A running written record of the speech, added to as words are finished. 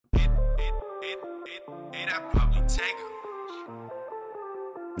That probably take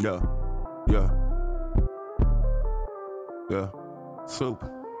her. Yeah. Supa.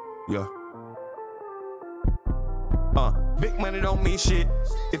 Yeah. Big money don't mean shit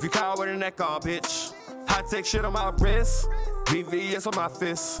if you call with a neck on, bitch. High tech shit on my wrist, VVS on my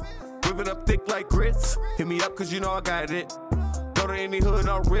fist. Whip it up thick like grits. Hit me up cause you know I got it. Go to any hood,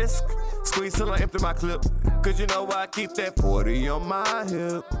 no risk. Squeeze till I empty my clip. Cause you know I keep that 40 on my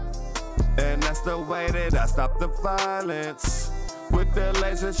hip. And that's the way that I stop the violence. With the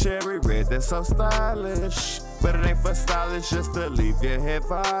laser cherry red, that's so stylish. But it ain't for stylish, just to leave your head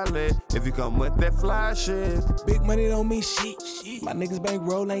violent. If you come with that fly shit. Big money don't mean shit. My niggas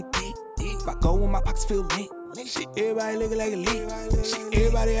bankroll ain't thick. If I go in my pockets feel lit. Shit, everybody looking like a leak. Shit,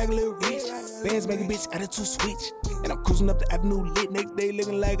 everybody act a little rich. Bands make a bitch out of two switch. And I'm cruising up the avenue lit. Next day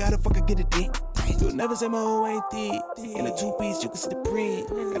looking like how the fuck I get a dick. You'll never say my hoe ain't thick. In a two-piece, you can see the print.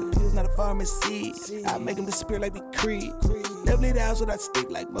 Got the pills, not a pharmacy. I make them disappear like the Creed. Never leave the house without stick.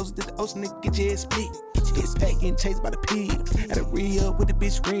 Like most did the ocean, nigga, get your head split. Get packed, getting chased by the pig. Had to re-up with the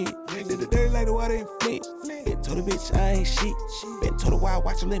bitch ring. Did the dirty like the water in Flint. Been told the bitch I ain't shit. Been told her why I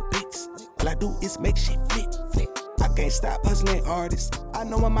watch Olympics. All I do is make shit flip. I can't stop hustling artists. I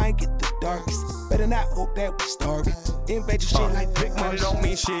know I might get the darkest. Better not hope that we starving. Invade your shit like big money don't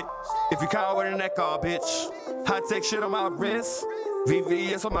mean shit if you call with a neck on, bitch. High tech shit on my wrist,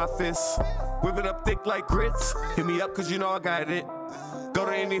 VVS on my fist. Whip it up thick like grits. Hit me up cause you know I got it. Go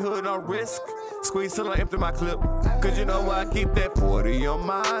to any hood, no risk. Squeeze till I empty my clip. Cause you know I keep that 40 on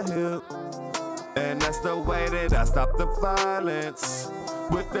my hip. And that's the way that I stop the violence.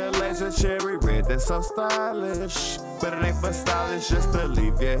 With the laser cherry red, that's so stylish. But it ain't for stylish, just to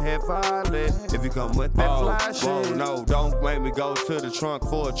leave your head violent. If you come with that fly shit. No, don't make me go to the trunk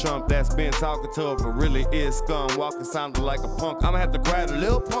for a chump that's been talking to her, but really is scum. Walking sounding like a punk. I'ma have to grab a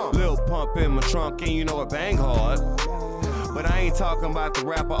little pump in my trunk, and you know it bang hard. But I ain't talking about the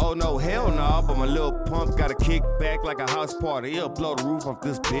rapper, oh no, hell no. But my little pump got a kick back like a house party. It'll blow the roof off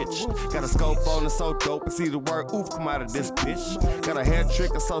this bitch. Got a scope on it so dope and see the word oof come out of this bitch. Got a hair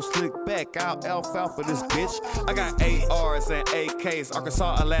trick that's so slick back out alfalfa this bitch. I got ARs and AKs,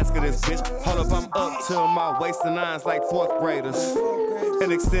 Arkansas, Alaska this bitch. Hold up, I'm up till my waist and nines like 4th graders.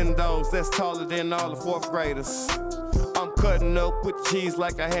 And extend those that's taller than all the 4th graders. I'm cutting up with cheese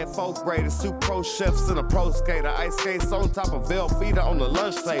like I had 4th graders. 2 pro chefs and a pro skater. Ice skates on top of Velveeta on the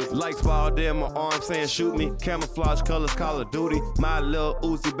lunch table. Lights balled in my arm saying shoot me. Camouflage colors, Call of Duty. My little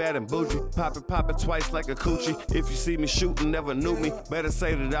Uzi bad and bougie. Pop it twice like a coochie. If you see me shooting, never knew me. Better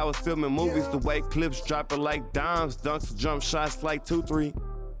say that I was filming movies. The way clips dropping like dimes. Dunks, jump shots like 2-3.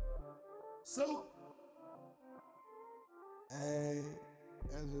 So, hey,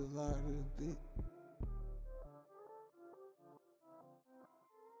 I just learned this beat.